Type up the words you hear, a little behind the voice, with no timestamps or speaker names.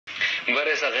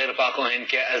برصغیر پاک و ہند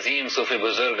کے عظیم صوفی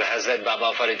بزرگ حضرت بابا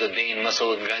فرید الدین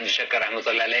مسعود گنج شکر رحمۃ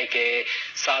اللہ علیہ کے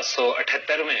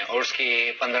 778ویں عرس کی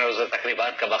 15 روزہ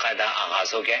تقریبات کا باقاعدہ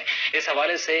آغاز ہو گیا ہے۔ اس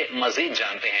حوالے سے مزید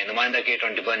جانتے ہیں نمائندہ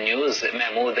k21 نیوز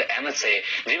محمود احمد سے۔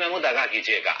 جی محمود، آگاہ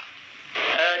کیجیے گا۔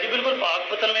 جی بالکل،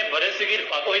 پاکپتن میں برصغیر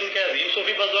پاک و ہند کے عظیم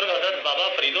صوفی بزرگ حضرت بابا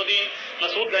فرید الدین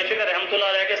مسعود گنج شکر رحمۃ اللہ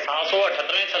علیہ کے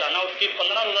 778ویں سالانہ عرس کی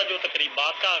 15 روزہ جو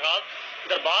تقریبات کا آغاز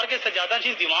دربار کے سجادہ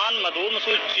نشین دیوان مدعو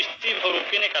مسعود چشتی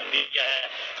فروخی نے کر دیا ہے۔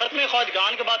 ختم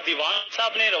خواجگان کے بعد دیوان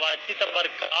صاحب نے روایتی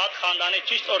تبرکات خاندان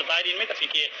چشت اور زائرین میں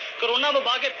تقسیم کیے۔ کورونا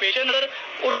وبا کے پیش نظر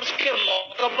عرس کے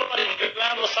موقع پر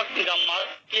وہ سخت انتظامات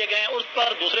کیے گئے ہیں۔ عرس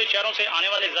پر دوسرے شہروں سے آنے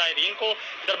والے زائرین کو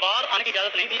دربار آنے کی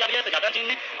اجازت نہیں دی جا رہی ہے۔ سجادہ نشین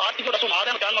نے آج کی جو رسومات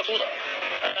ہیں مکان مخصوص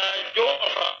جو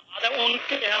افراد ہیں ان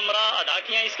کے ہمراہ ادا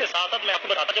کیے ہیں۔ اس کے ساتھ ساتھ میں آپ کو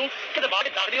بتاتا چلوں کہ دربار کے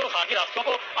داخلی اور خارجی راستوں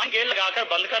کو گیٹ لگا کر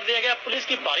بند کر دیا گیا۔ پولیس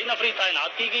کی بھاری نفری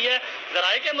تعینات کی گئی ہے۔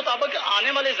 ذرائع کے مطابق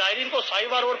آنے والے زائرین کو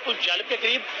سائیوار اور پل جالب کے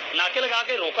قریب ناکے لگا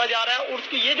کے روکا جا رہا ہے۔ عرس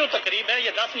کی یہ جو تقریب ہے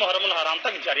یہ 10 محرم الحرام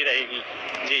تک جاری رہے گی۔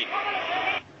 جی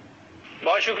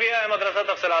بہت شکریہ احمد،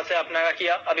 تفصیلات سے آپ نے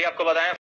کیا۔ ابھی آپ کو بتائیں